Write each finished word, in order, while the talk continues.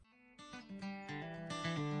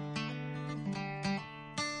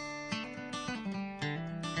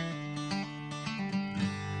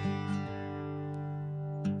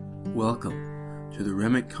Welcome to the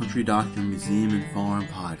Remick Country Doctor Museum and Farm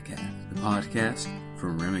podcast, the podcast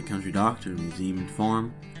from Remick Country Doctor Museum and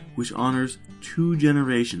Farm, which honors two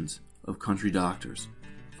generations of country doctors,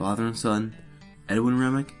 father and son, Edwin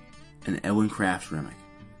Remick and Edwin Crafts Remick,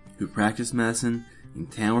 who practiced medicine in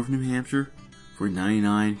Tamworth, New Hampshire for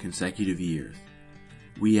 99 consecutive years.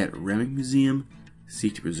 We at Remick Museum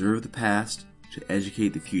seek to preserve the past to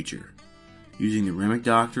educate the future, using the Remick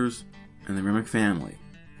doctors and the Remick family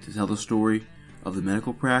to tell the story of the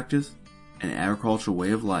medical practice and agricultural way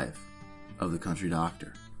of life of the country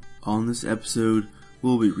doctor. On this episode,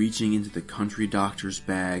 we'll be reaching into the country doctor's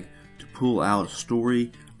bag to pull out a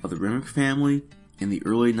story of the Remick family in the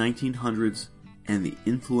early 1900s and the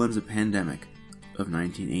influenza pandemic of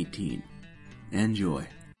 1918. Enjoy.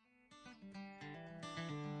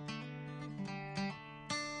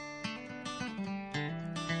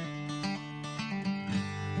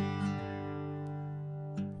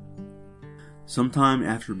 Sometime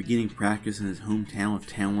after beginning practice in his hometown of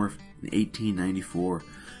Tamworth in 1894,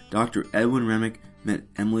 Dr. Edwin Remick met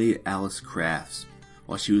Emily Alice Crafts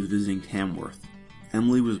while she was visiting Tamworth.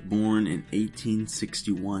 Emily was born in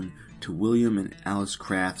 1861 to William and Alice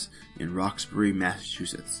Crafts in Roxbury,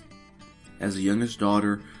 Massachusetts. As the youngest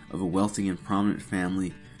daughter of a wealthy and prominent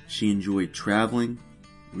family, she enjoyed traveling,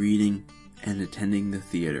 reading, and attending the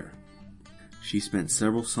theater. She spent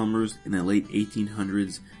several summers in the late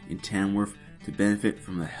 1800s in Tamworth to benefit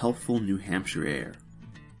from the healthful New Hampshire air.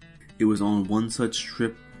 It was on one such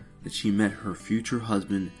trip that she met her future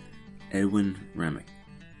husband, Edwin Remick.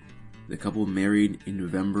 The couple married in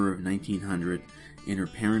November of 1900 in her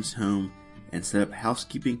parents' home and set up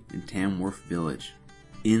housekeeping in Tamworth Village.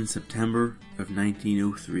 In September of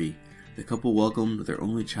 1903, the couple welcomed their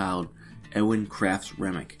only child, Edwin Crafts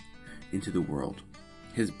Remick, into the world.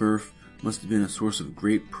 His birth must have been a source of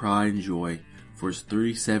great pride and joy for his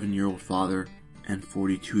 37-year-old father and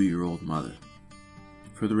 42-year-old mother.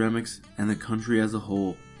 For the Remicks and the country as a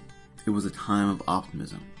whole, it was a time of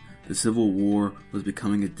optimism. The Civil War was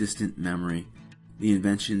becoming a distant memory. The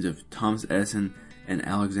inventions of Thomas Edison and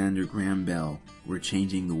Alexander Graham Bell were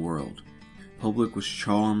changing the world. The public was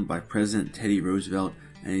charmed by President Teddy Roosevelt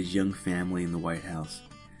and his young family in the White House.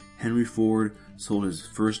 Henry Ford sold his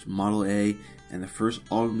first Model A, and the first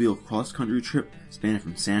automobile cross-country trip spanned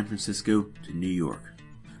from San Francisco to New York.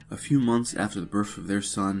 A few months after the birth of their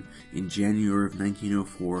son, in January of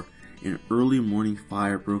 1904, an early morning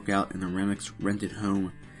fire broke out in the Remicks' rented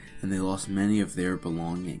home, and they lost many of their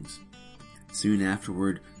belongings. Soon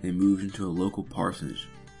afterward, they moved into a local parsonage.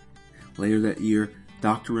 Later that year,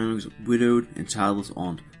 Dr. Remick's widowed and childless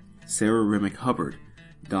aunt, Sarah Remick Hubbard,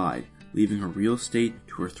 died, leaving her real estate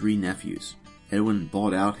to her three nephews. Edwin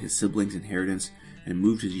bought out his siblings' inheritance and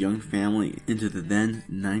moved his young family into the then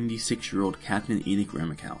 96-year-old Captain Enoch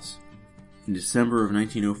Remick house. In December of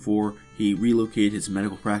 1904, he relocated his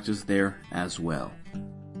medical practice there as well.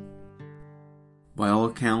 By all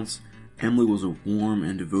accounts, Emily was a warm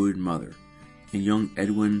and devoted mother, and young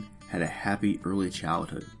Edwin had a happy early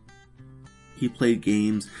childhood. He played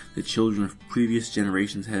games that children of previous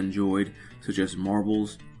generations had enjoyed, such as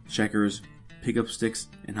marbles, checkers, pick-up sticks,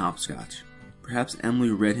 and hopscotch. Perhaps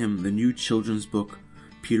Emily read him the new children's book,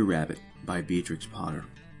 Peter Rabbit, by Beatrix Potter.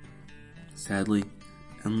 Sadly,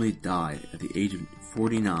 Emily died at the age of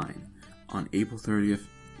 49 on April 30th,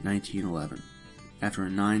 1911, after a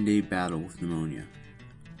 9-day battle with pneumonia.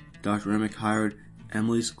 Dr. Remick hired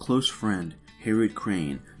Emily's close friend, Harriet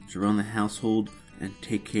Crane, to run the household and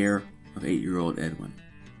take care of 8-year-old Edwin.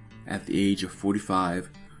 At the age of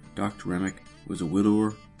 45, Dr. Remick was a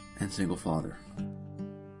widower and single father.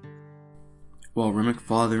 While Remick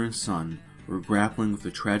father and son were grappling with the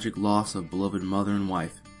tragic loss of beloved mother and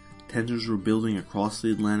wife, tensions were building across the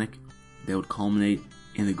Atlantic that would culminate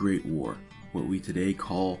in the Great War, what we today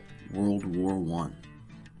call World War I.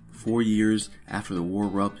 4 years after the war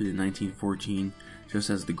erupted in 1914, just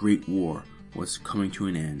as the Great War was coming to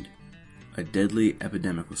an end, a deadly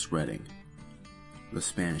epidemic was spreading: the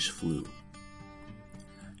Spanish flu.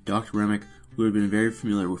 Dr. Remick would have been very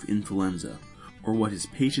familiar with influenza, or what his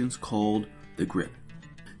patients called the grip.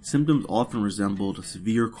 Symptoms often resembled a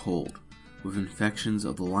severe cold, with infections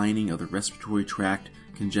of the lining of the respiratory tract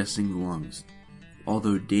congesting the lungs.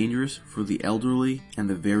 Although dangerous for the elderly and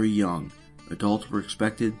the very young, adults were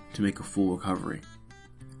expected to make a full recovery.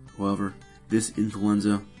 However, this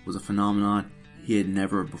influenza was a phenomenon he had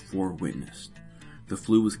never before witnessed. The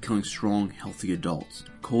flu was killing strong, healthy adults.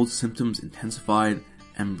 Cold symptoms intensified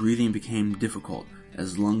and breathing became difficult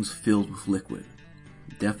as lungs filled with liquid.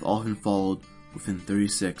 Death often followed within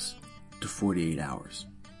 36 to 48 hours.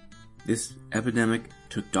 This epidemic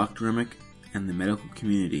took Dr. Remick and the medical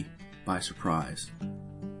community by surprise.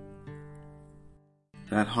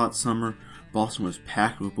 That hot summer, Boston was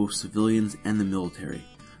packed with both civilians and the military.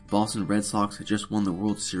 The Boston Red Sox had just won the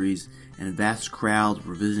World Series, and vast crowds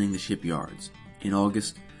were visiting the shipyards. In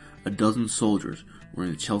August, a dozen soldiers were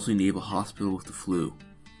in the Chelsea Naval Hospital with the flu.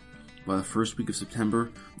 By the first week of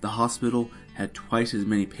September, the hospital had twice as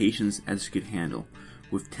many patients as it could handle,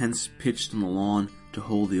 with tents pitched on the lawn to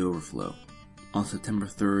hold the overflow. On September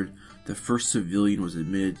 3rd, the first civilian was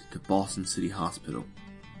admitted to Boston City Hospital.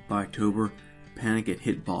 By October, panic had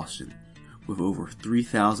hit Boston, with over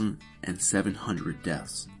 3,700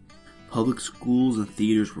 deaths. Public schools and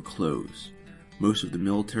theaters were closed. Most of the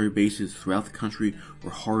military bases throughout the country were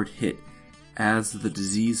hard hit as the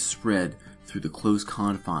disease spread through the close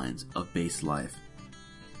confines of base life.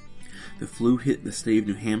 The flu hit the state of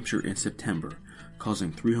New Hampshire in September,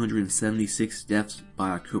 causing 376 deaths by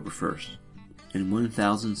October 1st, and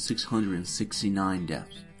 1,669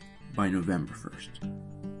 deaths by November 1st.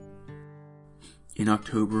 In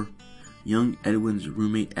October, young Edwin's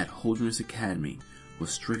roommate at Holderness Academy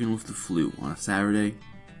was stricken with the flu on a Saturday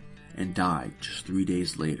and died just 3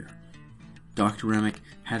 days later. Dr. Remick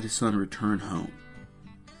had his son return home.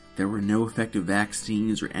 There were no effective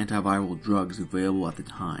vaccines or antiviral drugs available at the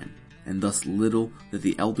time, and thus little that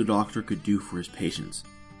the elder doctor could do for his patients.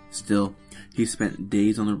 Still, he spent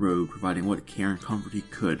days on the road providing what care and comfort he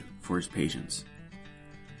could for his patients.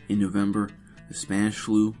 In November, the Spanish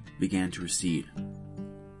flu began to recede.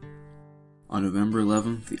 On November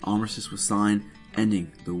 11th, the armistice was signed,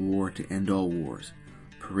 ending the war to end all wars.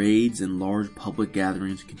 Parades and large public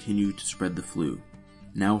gatherings continued to spread the flu.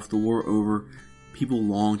 Now with the war over, people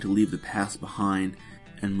longed to leave the past behind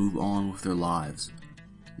and move on with their lives,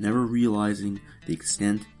 never realizing the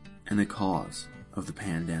extent and the cause of the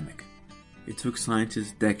pandemic. It took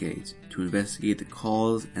scientists decades to investigate the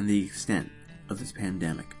cause and the extent of this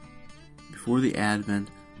pandemic. Before the advent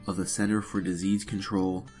of the Center for Disease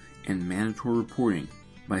Control and mandatory reporting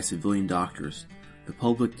by civilian doctors, the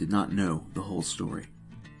public did not know the whole story.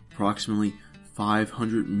 Approximately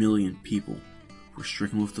 500 million people were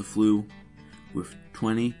stricken with the flu, with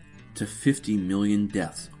 20 to 50 million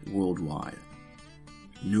deaths worldwide.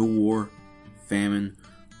 No war, famine,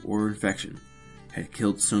 or infection had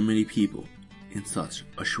killed so many people in such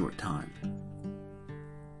a short time.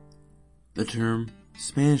 The term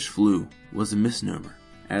Spanish flu was a misnomer,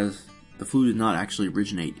 as the flu did not actually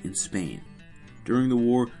originate in Spain. During the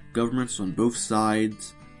war, governments on both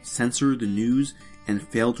sides censored the news and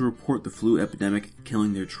failed to report the flu epidemic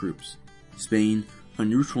killing their troops. Spain, a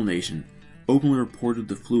neutral nation, openly reported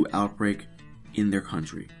the flu outbreak in their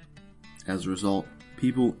country. As a result,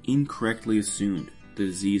 people incorrectly assumed the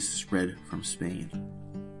disease spread from Spain.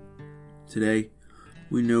 Today,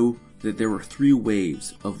 we know that there were 3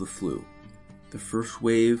 waves of the flu. The first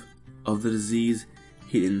wave of the disease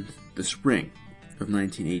hit in the spring of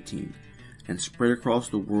 1918 and spread across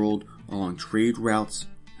the world along trade routes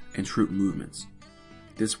and troop movements.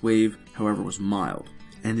 This wave, however, was mild,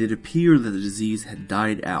 and it appeared that the disease had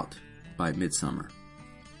died out by midsummer.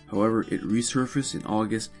 However, it resurfaced in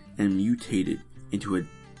August and mutated into a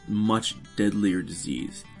much deadlier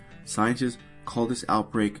disease. Scientists call this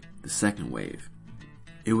outbreak the second wave.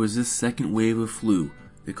 It was this second wave of flu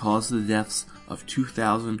that caused the deaths of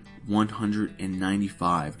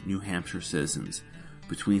 2,195 New Hampshire citizens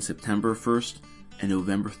between September 1st and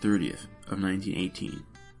November 30th of 1918.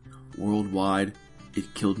 Worldwide,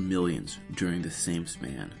 it killed millions during the same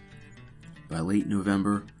span. By late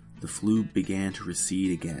November, the flu began to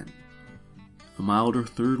recede again. A milder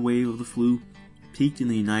third wave of the flu peaked in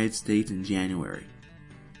the United States in January,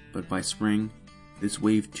 but by spring, this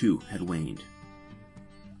wave too had waned.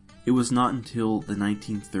 It was not until the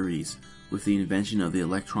 1930s, with the invention of the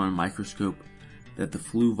electron microscope, that the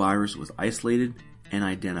flu virus was isolated and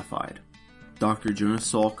identified. Dr. Jonas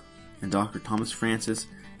Salk and Dr. Thomas Francis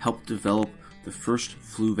helped develop the first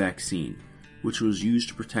flu vaccine, which was used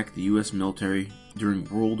to protect the U.S. military during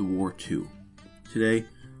World War II. Today,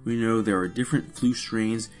 we know there are different flu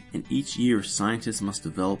strains, and each year scientists must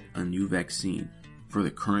develop a new vaccine for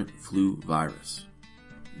the current flu virus.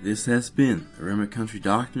 This has been the Remick Country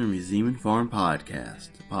Doctor Museum and Farm Podcast,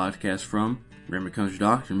 a podcast from Remick Country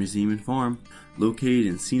Doctor Museum and Farm, located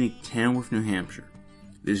in scenic Tamworth, New Hampshire.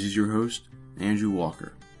 This is your host, Andrew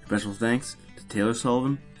Walker. Special thanks to Taylor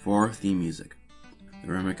Sullivan for our theme music.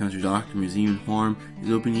 The Remick Country Doctor Museum and Farm is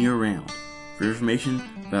open year-round. For information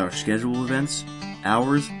about our scheduled events,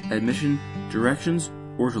 hours, admission, directions,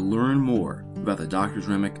 or to learn more about the Doctor's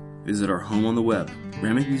Remick, visit our home on the web,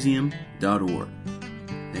 remickmuseum.org.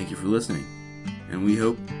 Thank you for listening, and we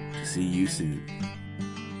hope to see you soon.